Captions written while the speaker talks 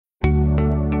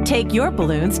Take your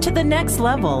balloons to the next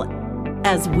level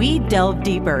as we delve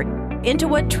deeper into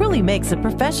what truly makes a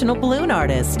professional balloon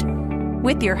artist.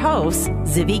 With your host,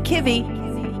 Zivi Kivi.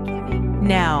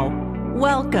 Now,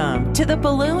 welcome to the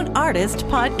Balloon Artist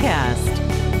Podcast.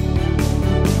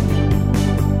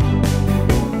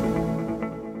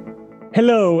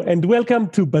 Hello, and welcome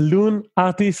to Balloon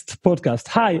Artist Podcast.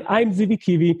 Hi, I'm Zivi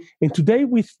Kivi, and today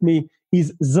with me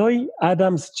is Zoe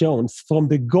Adams-Jones from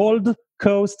the Gold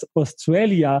Coast,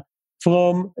 Australia,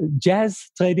 from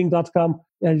jazztrading.com.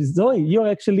 Zoe, you're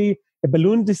actually a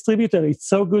balloon distributor. It's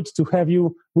so good to have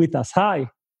you with us. Hi.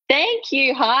 Thank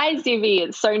you. Hi, Zivi.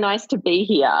 It's so nice to be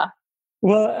here.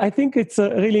 Well, I think it's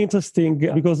really interesting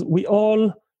because we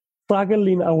all struggle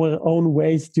in our own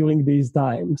ways during these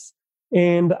times.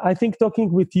 And I think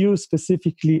talking with you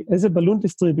specifically as a balloon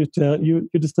distributor, you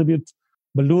distribute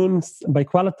balloons by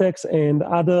Qualatex and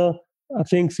other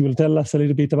things. You will tell us a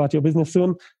little bit about your business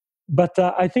soon. But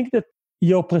I think that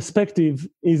your perspective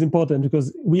is important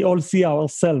because we all see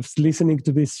ourselves listening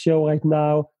to this show right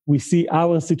now. We see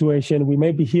our situation. We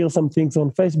maybe hear some things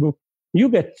on Facebook. You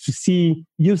get to see,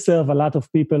 you serve a lot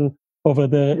of people over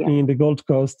there in the Gold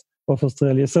Coast of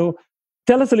Australia. So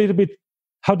tell us a little bit,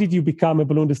 how did you become a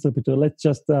balloon distributor? Let's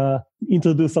just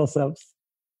introduce ourselves.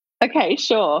 Okay,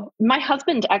 sure. My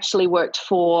husband actually worked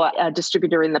for a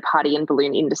distributor in the party and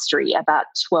balloon industry about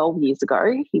 12 years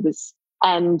ago.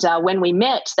 And when we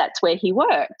met, that's where he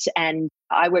worked. And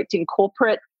I worked in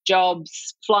corporate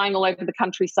jobs, flying all over the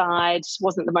countryside,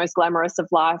 wasn't the most glamorous of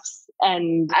lives.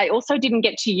 And I also didn't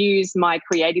get to use my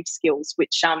creative skills,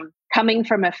 which coming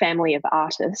from a family of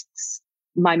artists,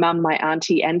 my mum, my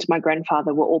auntie and my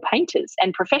grandfather were all painters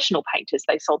and professional painters.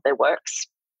 They sold their works.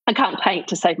 I can't paint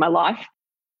to save my life,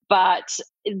 but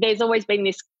there's always been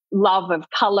this love of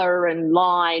colour and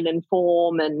line and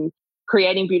form and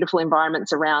creating beautiful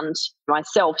environments around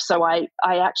myself. So I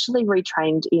actually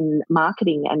retrained in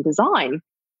marketing and design.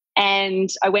 And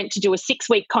I went to do a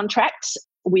 6-week contract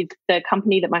with the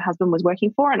company that my husband was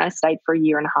working for, and I stayed for a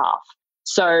year and a half.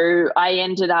 So I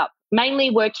ended up mainly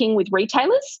working with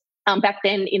retailers. Back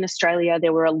then in Australia,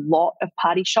 there were a lot of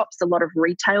party shops, a lot of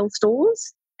retail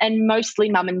stores, and mostly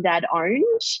mum and dad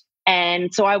owned.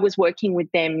 And so I was working with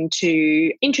them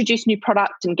to introduce new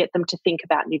product and get them to think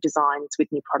about new designs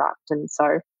with new product. And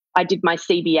so I did my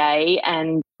CBA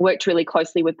and worked really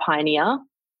closely with Pioneer.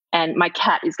 And my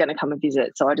cat is going to come and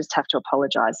visit, so I just have to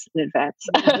apologise in advance.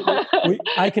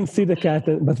 I can see the cat,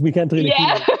 but we can't really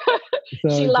hear it.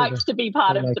 So she likes to be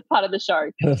part of the show.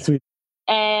 That's sweet.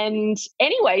 And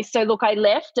anyway, so look, I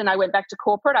left and I went back to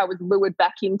corporate. I was lured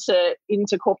back into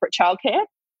corporate childcare.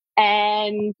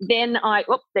 And then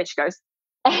there she goes.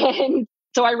 And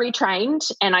so I retrained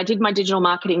and I did my digital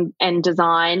marketing and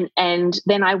design. And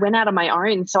then I went out on my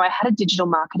own. So I had a digital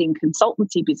marketing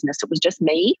consultancy business. It was just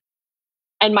me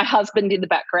and my husband in the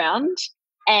background.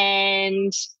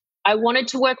 And I wanted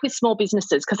to work with small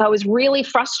businesses because I was really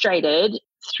frustrated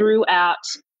throughout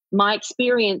my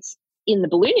experience in the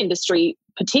balloon industry,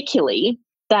 particularly,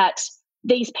 that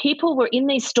these people were in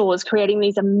these stores creating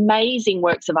these amazing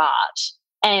works of art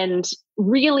and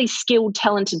really skilled,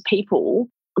 talented people.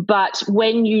 But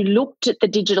when you looked at the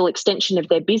digital extension of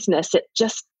their business,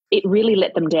 it really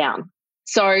let them down.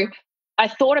 So I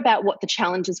thought about what the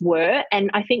challenges were.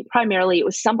 And I think primarily it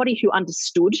was somebody who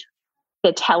understood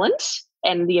their talent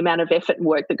and the amount of effort and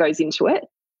work that goes into it.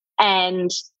 And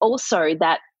also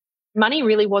that money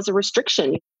really was a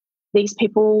restriction. These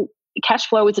people, cash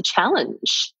flow is a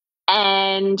challenge.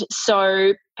 And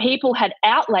so people had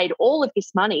outlaid all of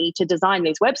this money to design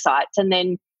these websites and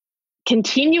then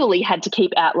continually had to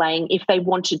keep outlaying if they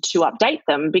wanted to update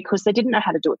them because they didn't know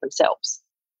how to do it themselves.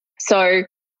 So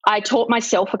I taught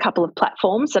myself a couple of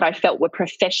platforms that I felt were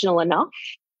professional enough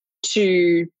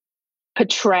to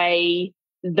portray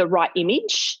the right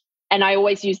image. And I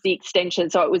always used the extension.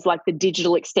 So it was like the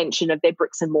digital extension of their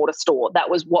bricks and mortar store. That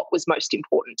was what was most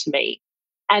important to me.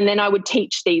 And then I would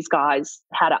teach these guys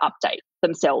how to update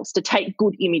themselves, to take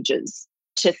good images,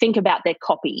 to think about their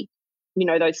copy,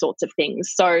 those sorts of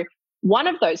things. So one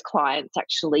of those clients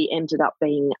actually ended up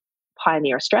being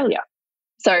Pioneer Australia.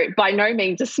 So by no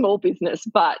means a small business,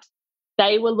 but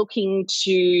they were looking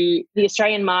to, the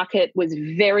Australian market was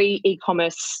very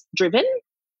e-commerce driven.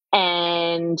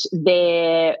 And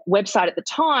their website at the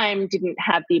time didn't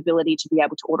have the ability to be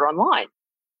able to order online.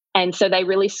 And so they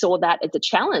really saw that as a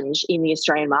challenge in the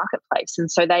Australian marketplace.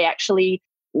 And so they actually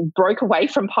broke away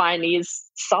from Pioneer's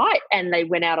site and they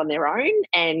went out on their own.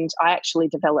 And I actually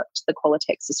developed the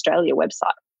Qualatex Australia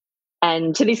website.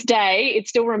 And to this day, it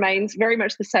still remains very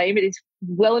much the same. It is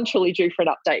well and truly due for an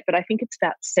update, but I think it's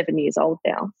about 7 years old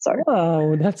now. So,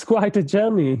 wow, that's quite a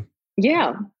journey.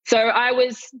 Yeah. So I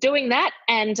was doing that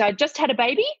and I just had a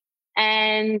baby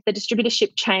and the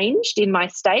distributorship changed in my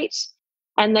state.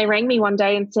 And they rang me one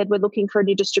day and said, we're looking for a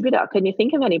new distributor. Can you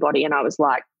think of anybody? And I was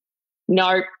like,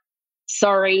 no,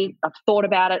 sorry, I've thought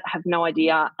about it, have no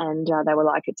idea. And they were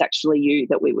like, it's actually you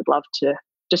that we would love to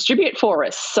distribute for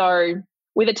us. So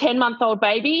with a 10-month-old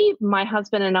baby, my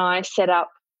husband and I set up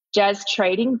Jazz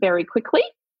Trading very quickly.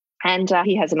 And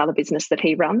he has another business that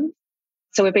he runs.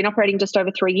 So we've been operating just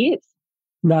over 3 years.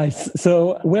 Nice.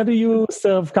 So where do you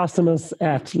serve customers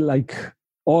at? Like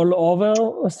all over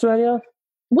Australia?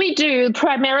 We do.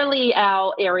 Primarily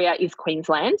our area is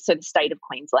Queensland, so the state of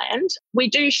Queensland. We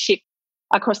do ship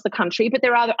across the country, but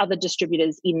there are other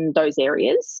distributors in those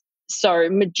areas. So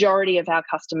majority of our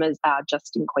customers are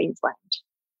just in Queensland.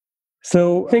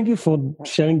 So thank you for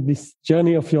sharing this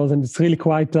journey of yours. And it's really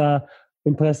quite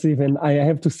impressive. And I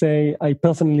have to say, I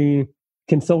personally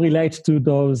can so relate to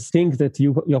those things that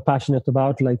you're passionate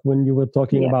about, like when you were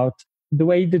talking about the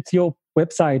way that your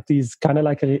website is kind of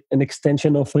like an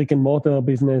extension of brick and mortar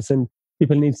business, and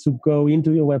people need to go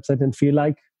into your website and feel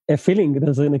like a feeling.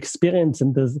 There's an experience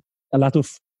and there's a lot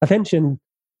of attention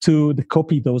to the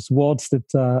copy, those words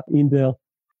that are in there,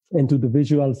 and to the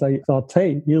visuals. I thought,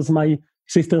 hey, here's my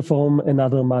sister from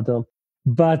another mother.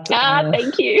 But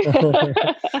thank you.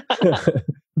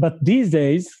 But these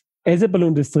days, as a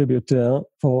balloon distributor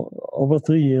for over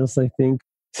 3 years, I think,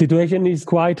 situation is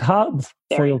quite hard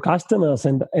for your customers.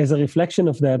 And as a reflection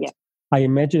of that, I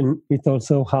imagine it's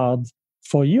also hard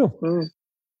for you.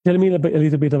 Tell me a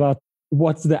little bit about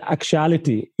what's the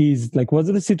actuality is, like,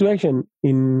 what's the situation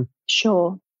in...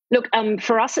 Sure. Look,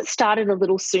 for us, it started a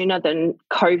little sooner than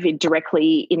COVID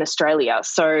directly in Australia.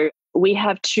 So we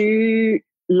have 2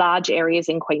 large areas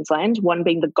in Queensland, one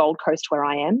being the Gold Coast where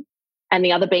I am, and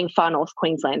the other being far north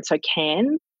Queensland, so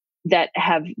Cairns, that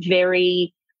have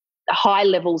very high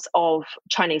levels of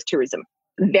Chinese tourism,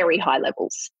 very high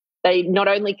levels. They not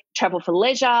only travel for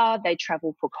leisure, they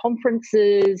travel for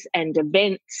conferences and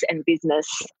events and business,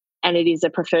 and it is a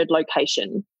preferred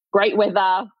location. Great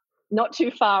weather, not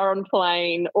too far on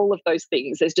plane, all of those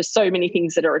things. There's just so many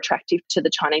things that are attractive to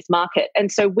the Chinese market.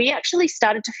 And so we actually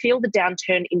started to feel the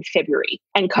downturn in February,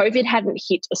 and COVID hadn't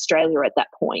hit Australia at that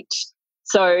point.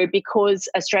 So because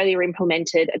Australia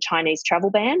implemented a Chinese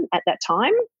travel ban at that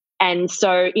time, and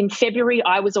so in February,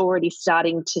 I was already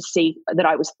starting to see that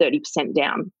I was 30%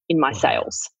 down in my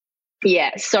sales.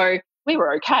 Yeah, so we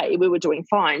were okay. We were doing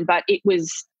fine, but it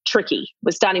was tricky. It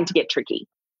was starting to get tricky.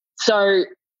 So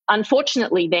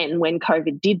unfortunately then, when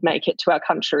COVID did make it to our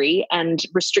country and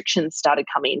restrictions started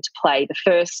coming into play, the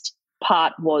first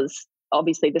part was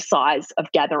obviously the size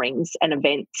of gatherings and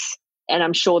events. And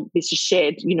I'm sure this is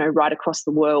shared, right across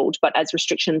the world. But as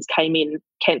restrictions came in,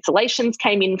 cancellations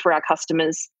came in for our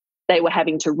customers. They were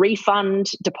having to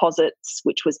refund deposits,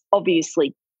 which was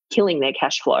obviously killing their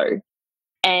cash flow.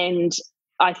 And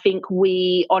I think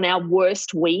on our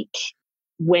worst week,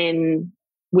 when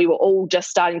we were all just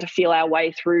starting to feel our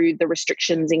way through the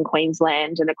restrictions in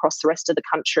Queensland and across the rest of the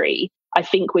country, I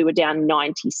think we were down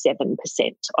 97%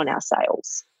 on our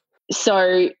sales.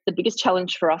 So the biggest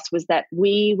challenge for us was that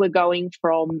we were going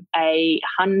from a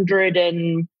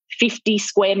 150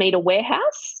 square metre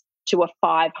warehouse to a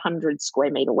 500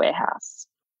 square metre warehouse.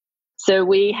 So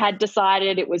we had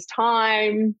decided it was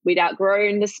time. We'd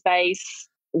outgrown the space.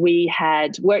 We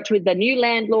had worked with the new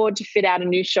landlord to fit out a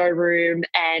new showroom,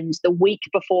 and the week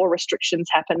before restrictions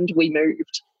happened, we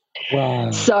moved.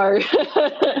 Wow. So,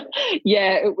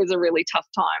 yeah, it was a really tough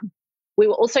time. We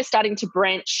were also starting to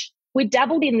branch. We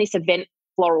dabbled in this event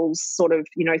florals sort of,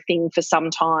 thing for some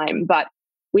time, but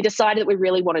we decided that we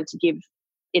really wanted to give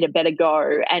it a better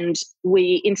go. And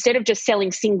we, instead of just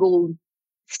selling single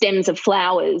stems of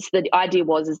flowers, the idea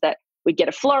is that we'd get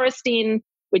a florist in,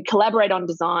 we'd collaborate on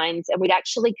designs, and we'd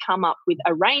actually come up with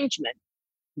arrangement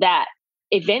that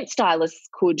event stylists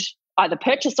could either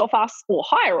purchase off us or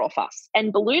hire off us.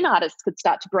 And balloon artists could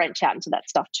start to branch out into that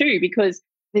stuff too, because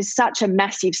there's such a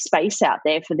massive space out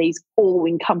there for these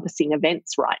all-encompassing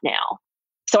events right now.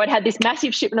 So I'd had this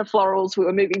massive shipment of florals. We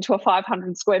were moving to a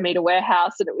 500 square metre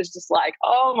warehouse, and it was just like,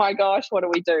 oh my gosh, what do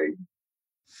we do?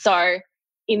 So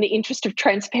in the interest of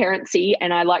transparency,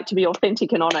 and I like to be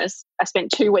authentic and honest, I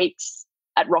spent 2 weeks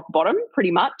at rock bottom,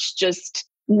 pretty much, just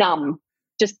numb,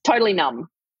 just totally numb.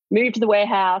 Moved to the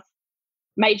warehouse,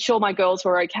 made sure my girls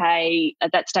were okay.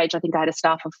 At that stage, I think I had a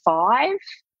staff of 5,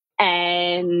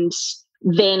 and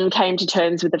then came to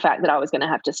terms with the fact that I was going to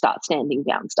have to start standing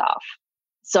down staff.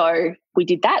 So we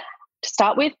did that to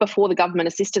start with before the government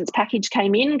assistance package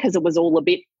came in, because it was all a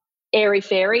bit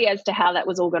airy-fairy as to how that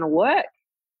was all going to work.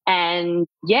 And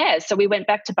yeah, so we went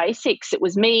back to basics. It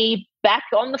was me back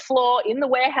on the floor in the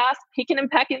warehouse, picking and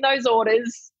packing those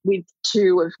orders with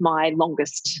two of my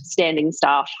longest standing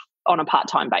staff on a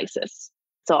part-time basis.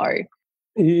 So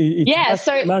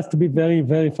it must be very,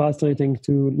 very frustrating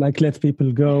to let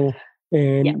people go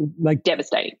and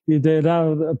devastating. They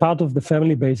are a part of the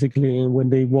family basically, and when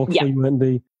they work for you and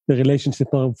the relationship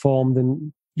are formed,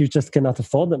 and you just cannot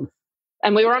afford them.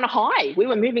 And we were on a high. We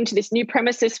were moving to this new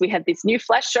premises. We had this new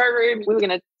flash showroom. We were going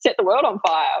to set the world on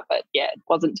fire, but it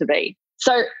wasn't to be.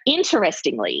 So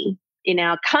interestingly, in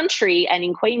our country and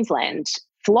in Queensland,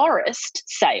 florist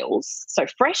sales, so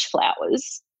fresh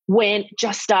flowers,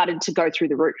 just started to go through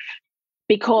the roof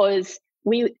because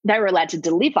they were allowed to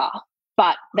deliver,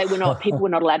 but people were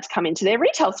not allowed to come into their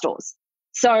retail stores.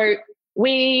 So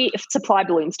we supply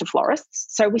balloons to florists.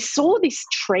 So we saw this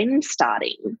trend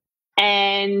starting.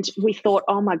 And we thought,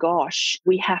 oh my gosh,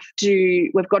 we've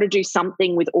got to do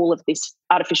something with all of this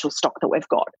artificial stock that we've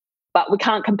got. But we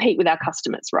can't compete with our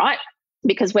customers, right?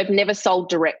 Because we've never sold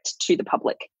direct to the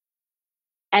public.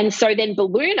 And so then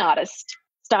balloon artists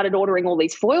started ordering all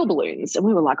these foil balloons. And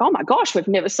we were like, oh my gosh, we've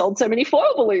never sold so many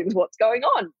foil balloons. What's going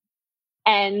on?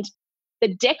 And the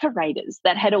decorators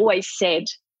that had always said,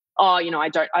 oh, I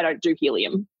don't do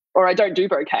helium, or I don't do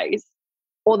bouquets,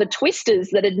 or the twisters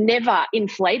that had never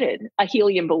inflated a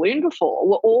helium balloon before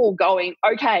were all going,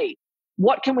 okay,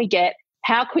 what can we get?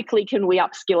 How quickly can we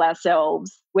upskill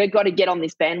ourselves? We've got to get on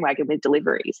this bandwagon with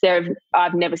deliveries.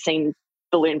 I've never seen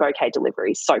balloon bouquet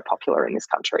deliveries so popular in this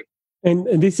country.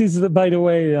 And this is, by the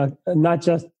way, not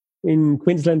just in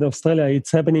Queensland, Australia.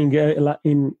 It's happening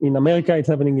in America. It's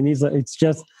happening in Israel. It's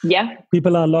just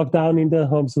people are locked down in their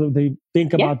homes. So they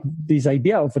think about this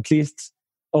idea of at least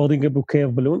ordering a bouquet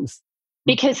of balloons.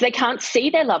 Because they can't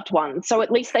see their loved ones. So at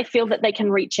least they feel that they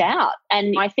can reach out.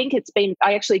 And I think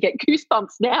I actually get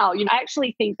goosebumps now. I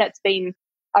actually think that's been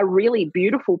a really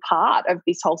beautiful part of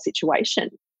this whole situation.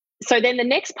 So then the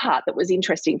next part that was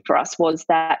interesting for us was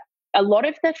that a lot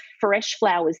of the fresh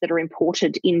flowers that are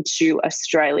imported into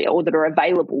Australia or that are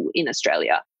available in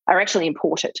Australia are actually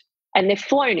imported and they're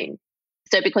flown in.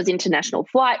 So because international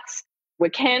flights were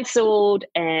cancelled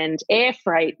and air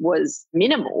freight was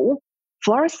minimal,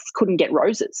 florists couldn't get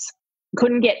roses,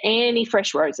 couldn't get any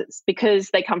fresh roses because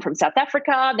they come from South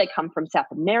Africa, they come from South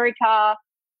America.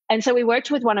 And so we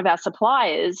worked with one of our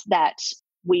suppliers that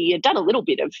we had done a little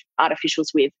bit of artificials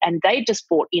with, and they just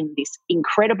brought in this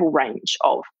incredible range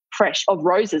of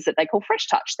roses that they call Fresh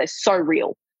Touch. They're so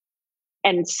real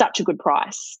and such a good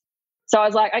price. So I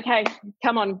was like, okay,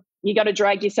 come on, you got to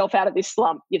drag yourself out of this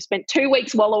slump. You've spent 2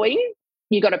 weeks wallowing.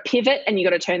 You got to pivot and you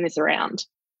got to turn this around.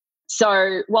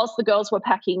 So whilst the girls were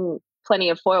packing plenty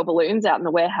of foil balloons out in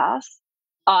the warehouse,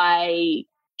 I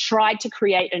tried to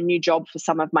create a new job for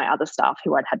some of my other staff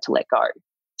who I'd had to let go.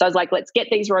 So I was like, let's get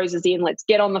these roses in. Let's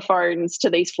get on the phones to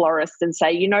these florists and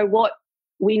say, you know what?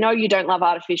 We know you don't love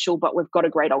artificial, but we've got a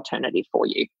great alternative for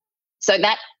you. So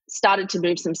that started to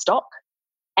move some stock.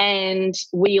 And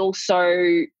we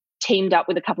also teamed up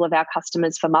with a couple of our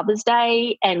customers for Mother's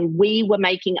Day, and we were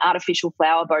making artificial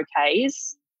flower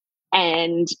bouquets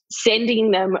and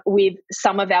sending them with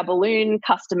some of our balloon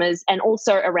customers and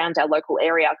also around our local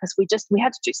area because we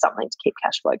had to do something to keep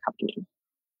cash flow coming in.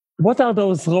 What are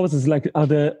those roses like?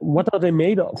 What are they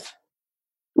made of?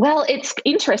 Well, it's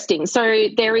interesting. So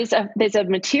there's a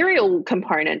material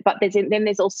component, but then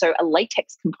there's also a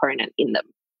latex component in them.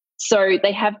 So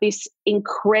they have this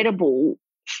incredible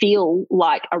feel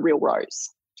like a real rose.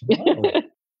 Oh.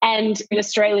 And in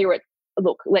Australia,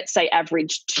 let's say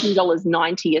average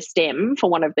 $2.90 a stem for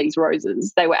one of these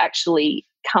roses. They were actually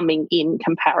coming in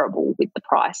comparable with the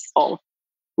price of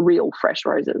real fresh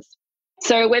roses.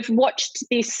 So we've watched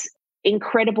this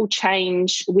incredible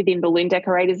change within balloon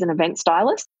decorators and event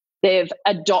stylists. They've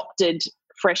adopted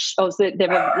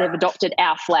they've adopted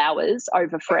our flowers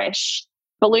over fresh.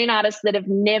 Balloon artists that have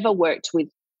never worked with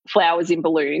flowers in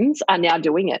balloons are now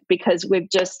doing it because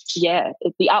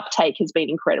the uptake has been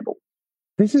incredible.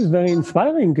 This is very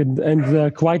inspiring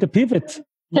and quite a pivot.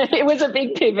 It was a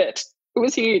big pivot. It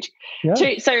was huge. Yeah.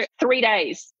 So 3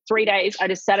 days, I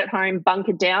just sat at home,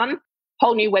 bunkered down,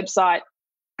 whole new website,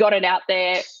 got it out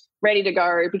there, ready to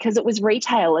go because it was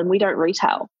retail and we don't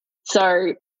retail.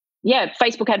 So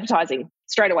Facebook advertising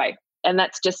straight away. And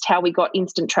that's just how we got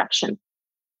instant traction.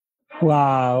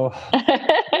 Wow.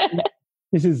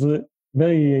 This is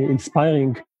very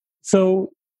inspiring.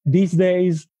 So these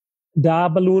days, there are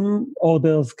balloon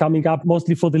orders coming up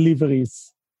mostly for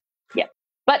deliveries. Yeah.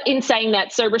 But in saying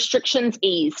that, so restrictions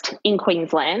eased in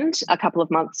Queensland a couple of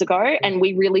months ago, and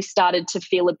we really started to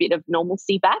feel a bit of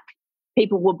normalcy back.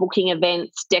 People were booking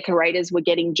events, decorators were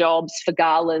getting jobs for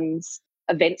garlands,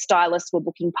 event stylists were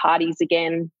booking parties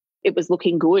again. It was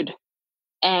looking good.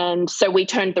 And so we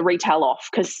turned the retail off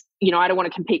because, I don't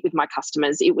want to compete with my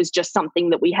customers. It was just something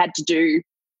that we had to do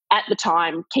at the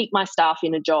time, keep my staff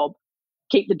in a job,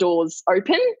 keep the doors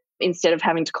open instead of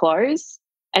having to close.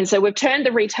 And so we've turned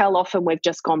the retail off and we've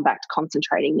just gone back to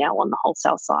concentrating now on the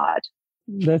wholesale side.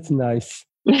 That's nice.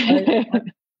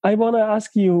 I want to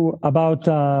ask you about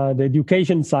the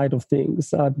education side of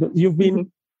things. You've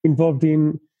been involved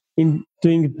in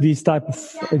doing this type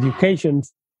of education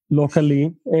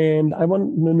locally, and I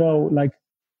want to know,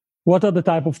 what are the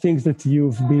type of things that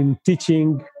you've been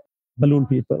teaching balloon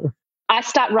people? I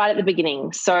start right at the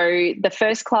beginning. So the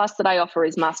first class that I offer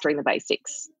is Mastering the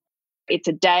Basics. It's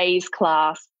a day's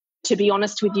class. To be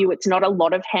honest with you, it's not a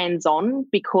lot of hands-on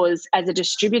because as a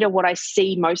distributor, what I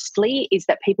see mostly is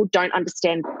that people don't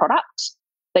understand product.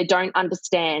 They don't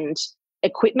understand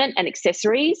equipment and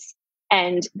accessories.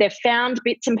 And they've found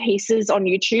bits and pieces on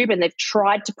YouTube and they've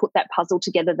tried to put that puzzle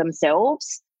together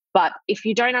themselves. But if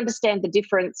you don't understand the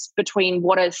difference between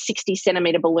what a 60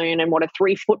 centimetre balloon and what a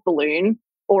 3-foot balloon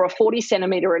or a 40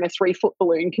 centimetre and a 3-foot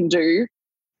balloon can do,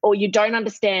 or you don't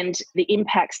understand the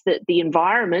impacts that the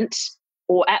environment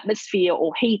or atmosphere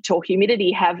or heat or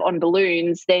humidity have on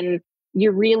balloons, then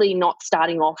you're really not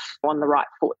starting off on the right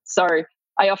foot. So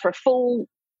I offer a full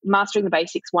Mastering the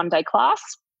Basics 1-day class.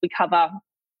 We cover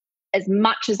as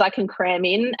much as I can cram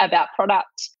in about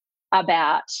product,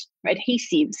 about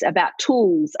adhesives, about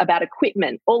tools, about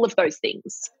equipment, all of those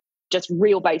things, just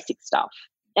real basic stuff.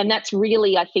 And that's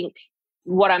really, I think,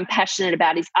 what I'm passionate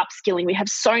about is upskilling. We have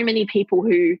so many people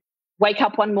who wake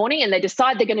up one morning and they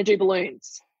decide they're going to do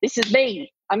balloons. This is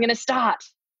me. I'm going to start.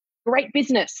 Great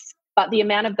business. But the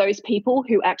amount of those people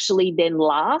who actually then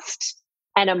last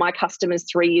and are my customers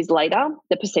 3 years later,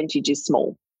 the percentage is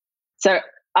small. So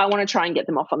I want to try and get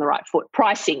them off on the right foot.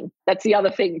 Pricing, that's the other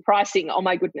thing. Pricing, oh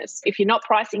my goodness. If you're not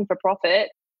pricing for profit,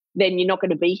 then you're not going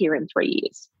to be here in 3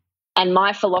 years. And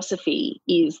my philosophy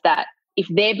is that if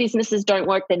their businesses don't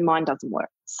work, then mine doesn't work.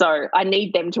 So I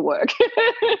need them to work.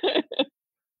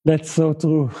 That's so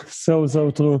true.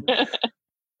 So true.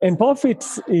 And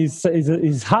profits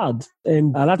is hard.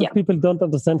 And a lot of people don't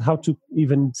understand how to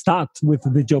even start with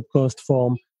the job cost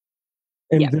form.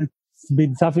 And it's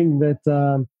been something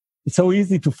that it's so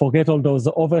easy to forget all those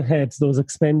overheads, those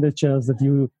expenditures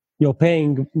that you're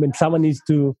paying when someone needs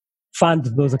to fund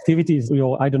those activities,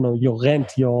 your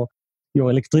rent, your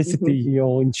electricity,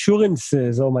 your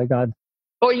insurances. Oh my God.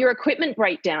 Or your equipment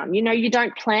breakdown. You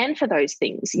don't plan for those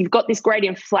things. You've got this great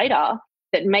inflator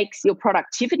that makes your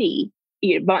productivity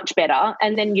much better.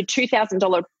 And then your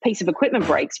 $2,000 piece of equipment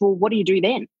breaks. Well, what do you do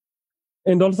then?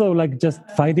 And also just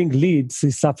finding leads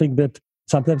is something that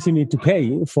sometimes you need to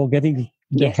pay for getting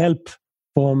the help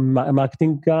from a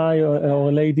marketing guy or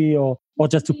a lady or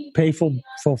just to pay for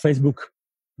Facebook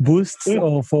boosts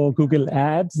or for Google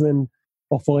ads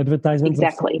or for advertisements.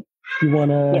 Exactly. You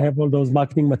want to have all those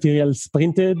marketing materials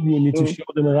printed. You need to show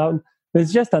them around.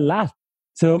 There's just a lot.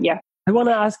 So I want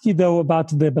to ask you, though,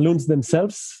 about the balloons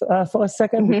themselves for a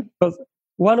second. Because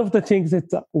one of the things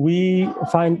that we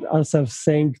find ourselves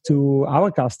saying to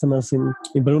our customers in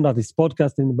Balloon Artist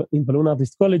Podcast, in Balloon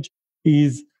Artist College,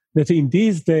 is that in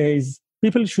these days,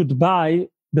 people should buy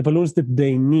the balloons that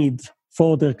they need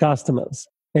for their customers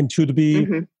and should be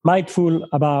mindful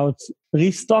about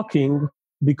restocking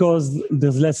because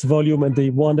there's less volume and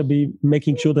they want to be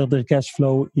making sure that their cash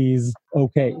flow is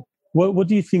okay. What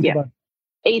do you think about it?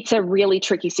 It's a really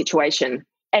tricky situation.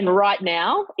 And right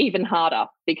now, even harder,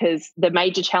 because the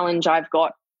major challenge I've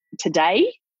got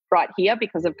today, right here,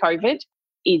 because of COVID,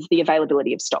 is the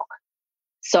availability of stock.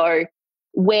 So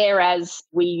whereas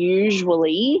we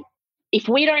usually, if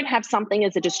we don't have something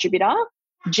as a distributor,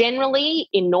 generally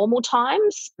in normal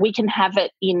times, we can have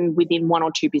it within 1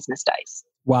 or 2 business days.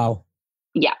 Wow.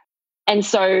 Yeah. And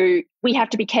so we have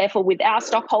to be careful with our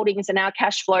stock holdings and our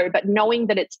cash flow, but knowing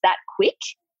that it's that quick,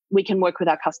 we can work with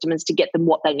our customers to get them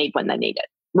what they need when they need it.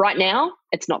 Right now,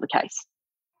 it's not the case.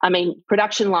 I mean,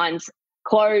 production lines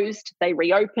closed, they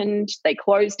reopened, they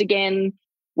closed again.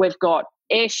 We've got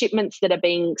air shipments that are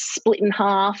being split in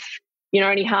half.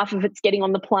 Only half of it's getting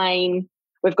on the plane.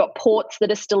 We've got ports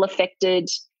that are still affected.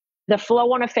 The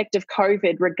flow-on effect of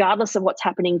COVID, regardless of what's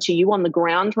happening to you on the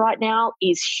ground right now,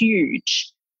 is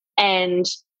huge. And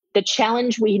the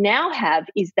challenge we now have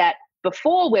is that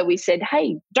before, where we said,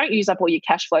 hey, don't use up all your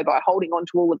cash flow by holding on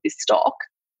to all of this stock.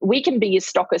 We can be your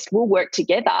stockist. We'll work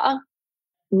together.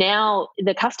 Now,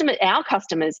 our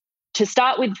customers, to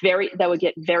start with, they would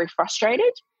get very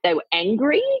frustrated. They were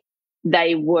angry.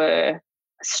 They were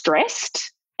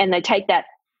stressed. And they take that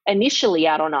initially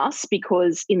out on us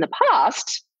because in the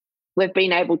past, we've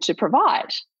been able to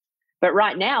provide. But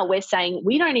right now, we're saying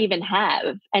we don't even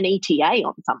have an ETA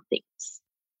on some things.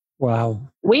 Wow.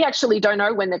 We actually don't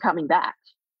know when they're coming back.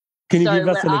 Can you give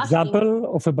us an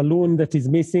example of a balloon that is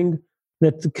missing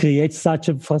that creates such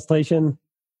a frustration?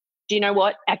 Do you know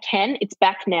what? I can. It's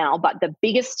back now. But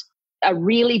a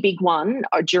really big one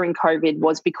during COVID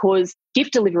was because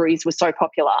gift deliveries were so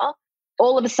popular.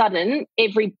 All of a sudden,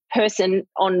 every person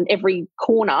on every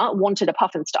corner wanted a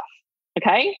puff and stuff.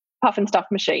 Okay? Puff and stuff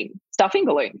machine, stuffing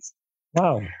balloons.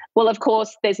 Wow. Well, of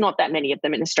course, there's not that many of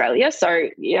them in Australia. So,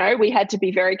 we had to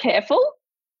be very careful.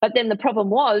 But then the problem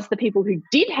was the people who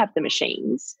did have the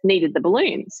machines needed the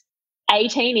balloons.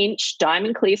 18-inch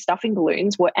diamond clear stuffing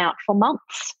balloons were out for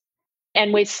months.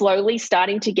 And we're slowly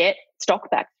starting to get stock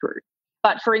back through.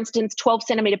 But for instance, 12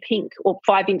 centimetre pink or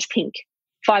 5-inch pink,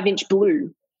 5-inch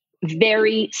blue,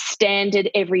 very standard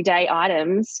everyday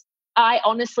items. I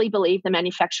honestly believe the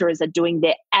manufacturers are doing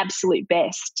their absolute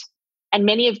best. And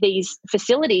many of these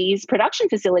facilities, production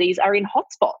facilities, are in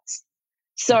hotspots.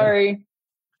 So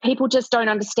people just don't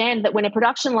understand that when a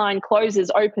production line closes,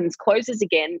 opens, closes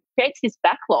again, creates this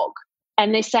backlog.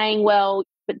 And they're saying, well,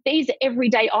 but these are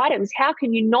everyday items. How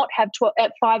can you not have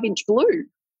 5-inch blue?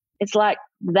 It's like,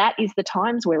 that is the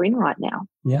times we're in right now.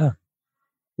 Yeah.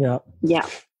 Yeah.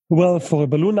 Well, for a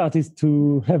balloon artist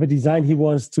to have a design he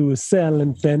wants to sell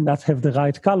and then not have the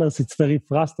right colors, it's very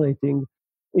frustrating.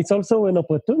 It's also an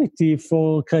opportunity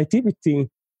for creativity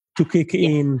to kick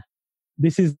in.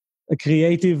 This is a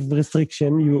creative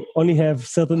restriction. You only have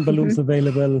certain balloons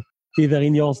available, either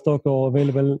in your stock or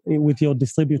available with your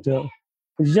distributor.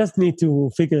 You just need to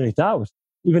figure it out,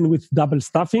 even with double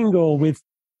stuffing or with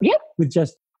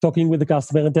just talking with the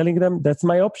customer and telling them, that's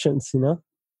my options,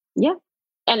 Yeah.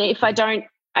 And if I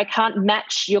can't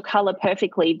match your color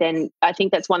perfectly, then I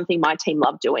think that's one thing my team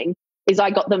love doing is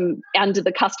I got them under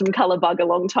the custom color bug a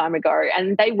long time ago,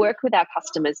 and they work with our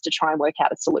customers to try and work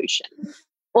out a solution.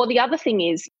 Or the other thing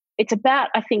is it's about,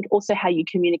 I think, also how you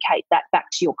communicate that back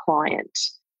to your client.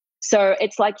 So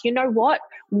it's like, you know what?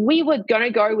 We were going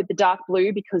to go with the dark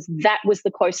blue because that was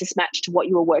the closest match to what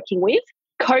you were working with.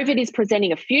 COVID is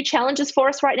presenting a few challenges for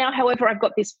us right now. However, I've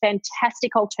got this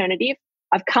fantastic alternative.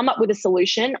 I've come up with a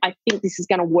solution. I think this is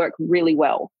going to work really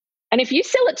well. And if you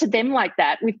sell it to them like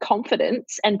that with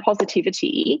confidence and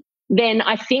positivity, then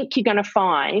I think you're going to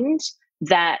find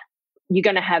that you're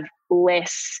going to have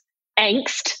less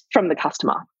angst from the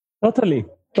customer. Totally.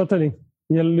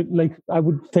 Yeah, like I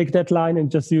would take that line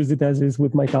and just use it as is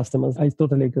with my customers. I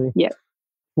totally agree. Yeah.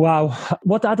 Wow.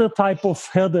 What other type of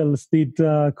hurdles did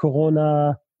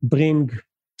Corona bring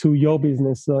to your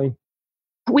business, Zoe?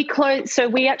 So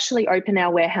we actually open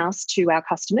our warehouse to our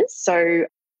customers. So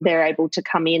they're able to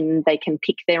come in, they can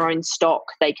pick their own stock,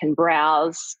 they can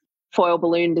browse foil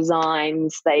balloon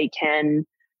designs, they can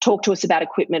talk to us about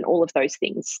equipment, all of those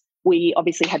things. We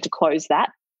obviously had to close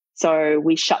that. So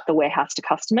we shut the warehouse to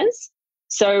customers.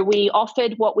 So we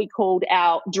offered what we called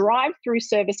our drive-through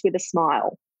service with a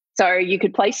smile. So you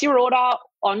could place your order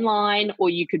online, or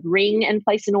you could ring and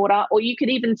place an order, or you could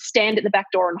even stand at the back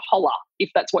door and holler if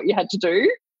that's what you had to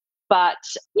do. But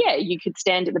yeah, you could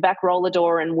stand at the back roller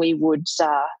door and we would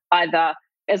either,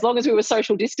 as long as we were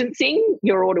social distancing,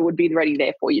 your order would be ready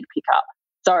there for you to pick up.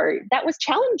 So that was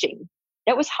challenging.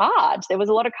 That was hard. There was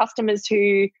a lot of customers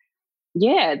who,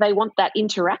 they want that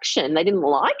interaction. They didn't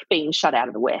like being shut out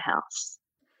of the warehouse.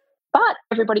 But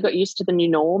everybody got used to the new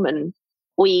norm, and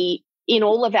we, in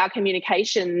all of our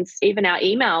communications, even our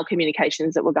email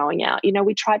communications that were going out,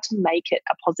 we tried to make it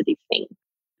a positive thing.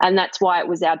 And that's why it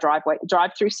was our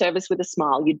drive-through service with a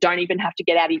smile. You don't even have to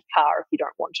get out of your car if you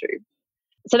don't want to.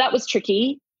 So that was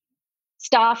tricky.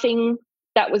 Staffing,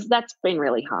 that's been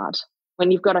really hard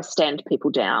when you've got to stand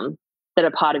people down that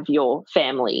are part of your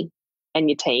family and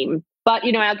your team. But,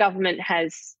 our government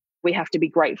we have to be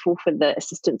grateful for the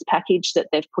assistance package that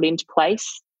they've put into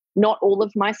place. Not all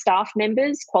of my staff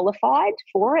members qualified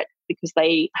for it because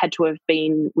they had to have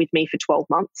been with me for 12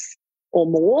 months or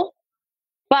more.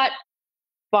 But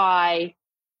by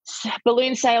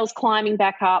balloon sales climbing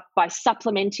back up, by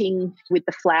supplementing with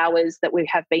the flowers that we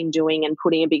have been doing and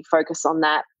putting a big focus on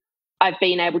that, I've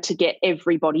been able to get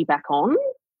everybody back on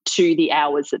to the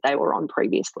hours that they were on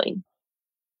previously.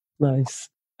 Nice.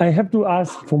 I have to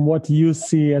ask, from what you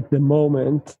see at the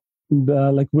moment,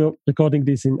 we're recording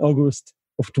this in August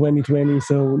of 2020,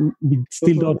 so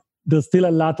there's still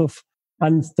a lot of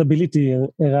instability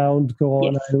around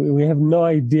Corona. Yes. We have no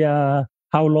idea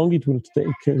how long it will take,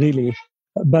 really.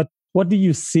 But what do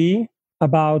you see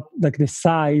about the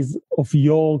size of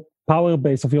your power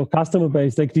base, of your customer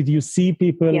base? Did you see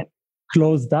people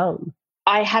close down?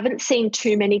 I haven't seen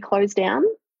too many close down.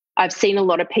 I've seen a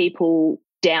lot of people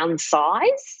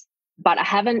downsize, but I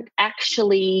haven't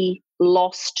actually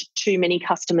lost too many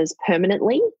customers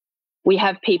permanently. We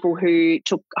have people who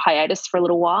took hiatus for a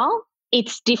little while.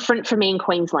 It's different for me in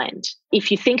Queensland.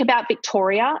 If you think about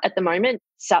Victoria at the moment,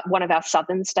 one of our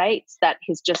southern states that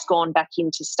has just gone back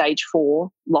into stage 4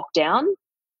 lockdown,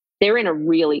 they're in a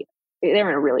really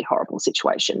horrible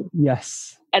situation.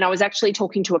 Yes. And I was actually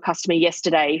talking to a customer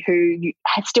yesterday who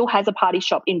still has a party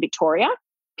shop in Victoria,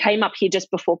 came up here just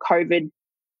before COVID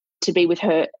to be with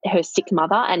her sick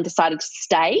mother and decided to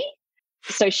stay.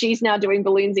 So she's now doing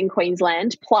balloons in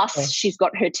Queensland, plus she's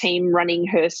got her team running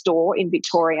her store in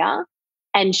Victoria.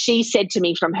 And she said to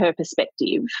me, from her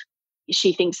perspective,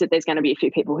 she thinks that there's going to be a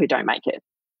few people who don't make it,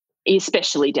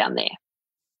 especially down there.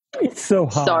 It's so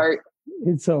hard.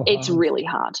 It's really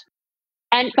hard.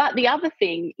 But the other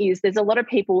thing is there's a lot of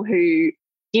people who,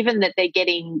 given that they're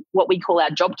getting what we call our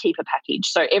JobKeeper package,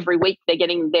 so every week they're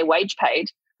getting their wage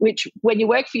paid, which when you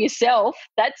work for yourself,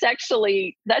 that's a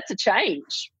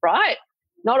change, right?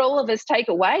 Not all of us take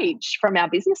a wage from our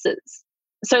businesses.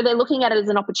 So they're looking at it as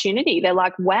an opportunity. They're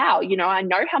like, wow, I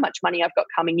know how much money I've got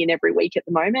coming in every week at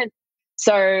the moment.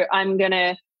 So I'm going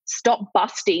to stop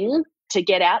busting to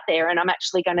get out there, and I'm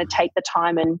actually going to take the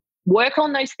time and work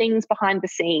on those things behind the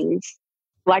scenes,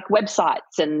 like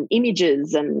websites and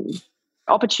images and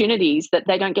opportunities that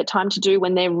they don't get time to do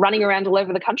when they're running around all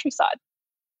over the countryside.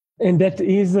 And that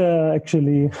is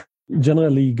actually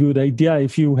generally a good idea.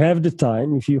 If you have the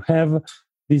time, if you have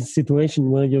this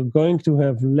situation where you're going to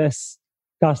have less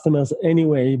customers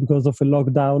anyway because of a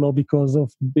lockdown or because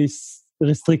of these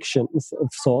restrictions of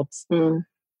sorts,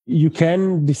 you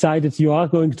can decide that you are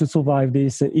going to survive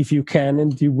this if you can,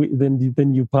 and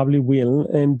then you probably will,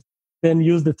 and then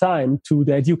use the time to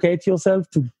educate yourself,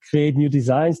 to create new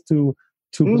designs, to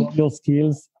build your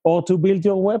skills, or to build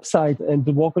your website and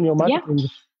to work on your marketing. Yeah.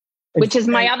 Which is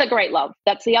my other great love.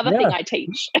 That's the other thing I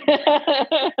teach.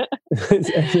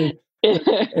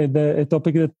 A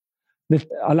topic that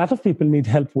a lot of people need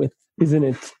help with, isn't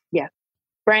it? Yeah.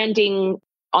 Branding,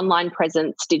 online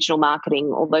presence, digital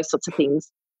marketing, all those sorts of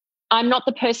things. I'm not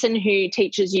the person who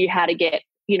teaches you how to get,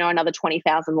 another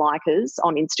 20,000 likers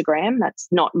on Instagram. That's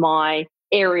not my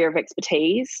area of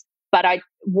expertise. But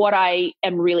what I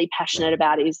am really passionate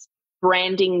about is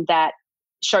branding that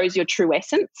shows your true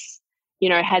essence,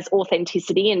 has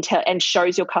authenticity and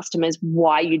shows your customers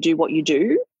why you do what you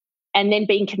do, and then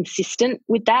being consistent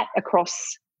with that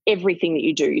across everything that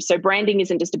you do. So branding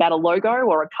isn't just about a logo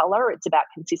or a color, it's about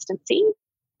consistency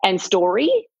and story,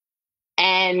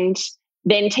 and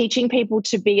then teaching people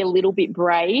to be a little bit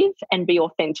brave and be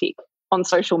authentic on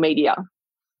social media.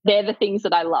 They're the things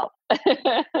that I love.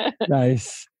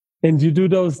 Nice. And you do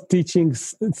those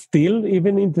teachings still,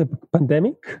 even in the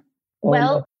pandemic?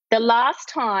 Well, the last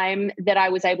time that I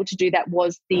was able to do that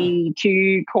was the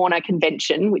Q Corner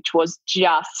convention, which was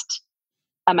just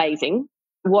amazing.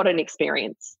 What an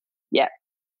experience. Yeah.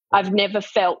 I've never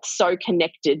felt so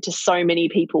connected to so many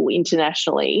people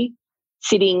internationally,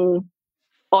 sitting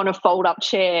on a fold-up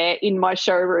chair in my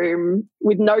showroom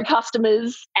with no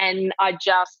customers, and I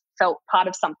just felt part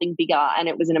of something bigger, and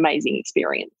it was an amazing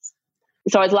experience.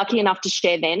 So I was lucky enough to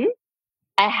share then.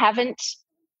 I haven't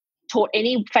taught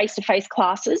any face-to-face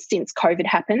classes since COVID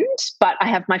happened, but I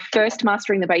have my first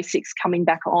Mastering the Basics coming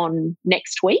back on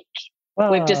next week.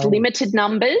 Wow. We've just limited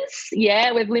numbers.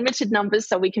 Yeah, we've limited numbers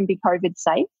so we can be COVID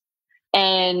safe.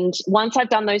 And once I've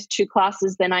done those 2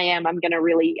 classes, then I'm going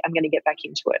to get back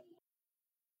into it.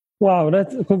 Wow,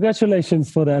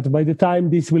 congratulations for that. By the time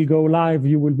this will go live,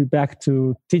 you will be back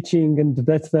to teaching, and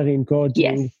that's very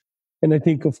encouraging. Yes. And I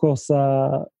think, of course,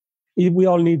 we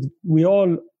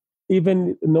all,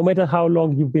 even no matter how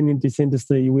long you've been in this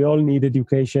industry, we all need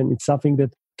education. It's something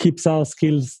that keeps our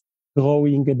skills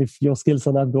growing, and if your skills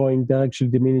are not growing, they're actually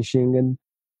diminishing.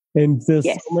 And there's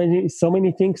so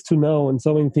many things to know and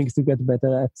so many things to get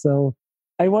better at. So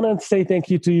I want to say thank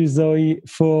you to you, Zoe,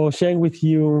 for sharing with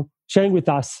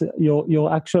us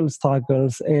your actual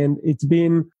struggles. And it's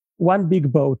been one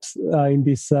big boat in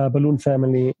this balloon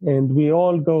family, and we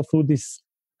all go through this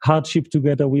hardship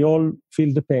together. We all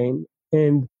feel the pain,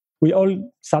 and we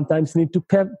all sometimes need to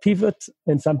pivot,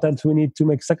 and sometimes we need to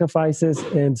make sacrifices,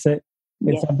 and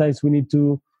sometimes we need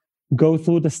to go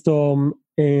through the storm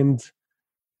and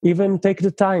even take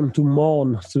the time to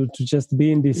mourn, to just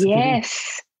be in this.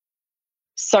 Yes.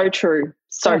 So true.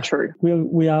 So true.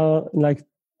 We are like,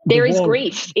 there is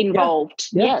grief involved.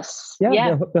 Yeah. Yes.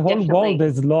 Yeah. The whole world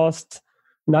has lost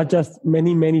not just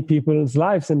many, many people's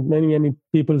lives and many, many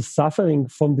people suffering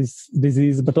from this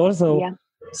disease, but also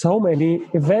so many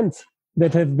events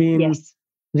that have been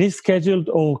rescheduled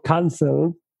or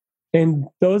canceled. And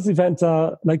those events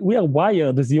are like, we are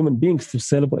wired as human beings to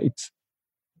celebrate.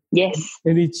 Yes.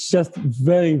 And it's just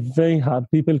very, very hard.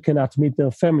 People cannot meet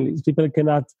their families. People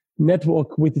cannot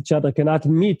network with each other, cannot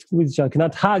meet with each other,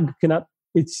 cannot hug,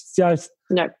 it's just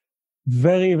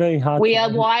very, very hard. We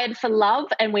are wired for love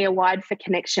and we are wired for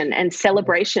connection, and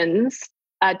celebrations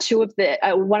are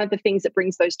one of the things that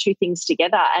brings those two things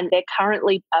together. And they're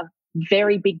currently a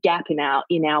very big gap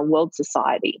in our world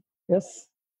society. Yes.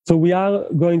 So we are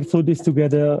going through this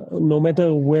together, no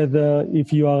matter whether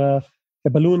if you are a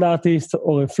balloon artist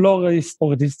or a florist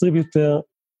or a distributor,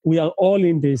 we are all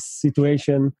in this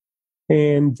situation.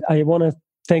 And I want to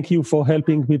thank you for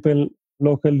helping people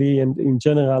locally and in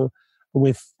general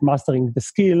with mastering the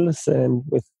skills and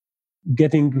with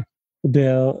getting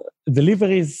their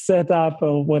deliveries set up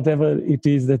or whatever it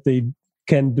is that they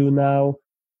can do now.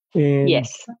 And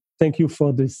yes. Thank you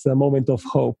for this moment of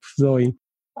hope, Zoe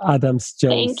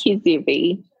Adams-Jones. Thank you,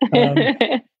 Zivi.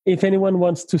 If anyone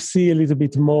wants to see a little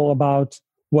bit more about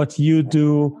what you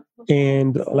do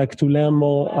and like to learn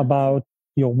more about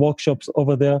your workshops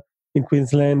over there in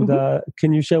Queensland,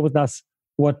 can you share with us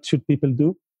what should people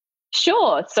do?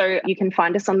 Sure. So you can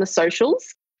find us on the socials.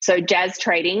 So Jazz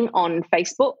Trading on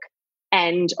Facebook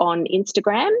and on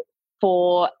Instagram.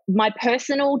 For my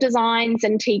personal designs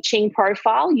and teaching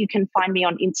profile, you can find me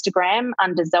on Instagram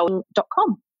under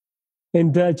zoe.com.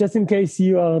 And just in case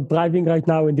you are driving right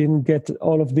now and didn't get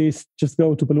all of this, just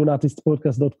go to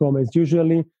balloonartistpodcast.com as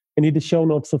usually. And in the show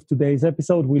notes of today's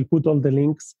episode, we'll put all the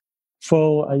links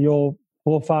for your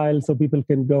profile so people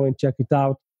can go and check it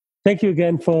out. Thank you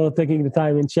again for taking the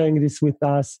time and sharing this with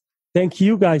us. Thank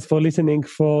you guys for listening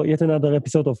for yet another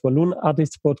episode of Balloon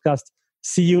Artists Podcast.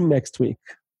 See you next week.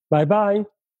 Bye-bye.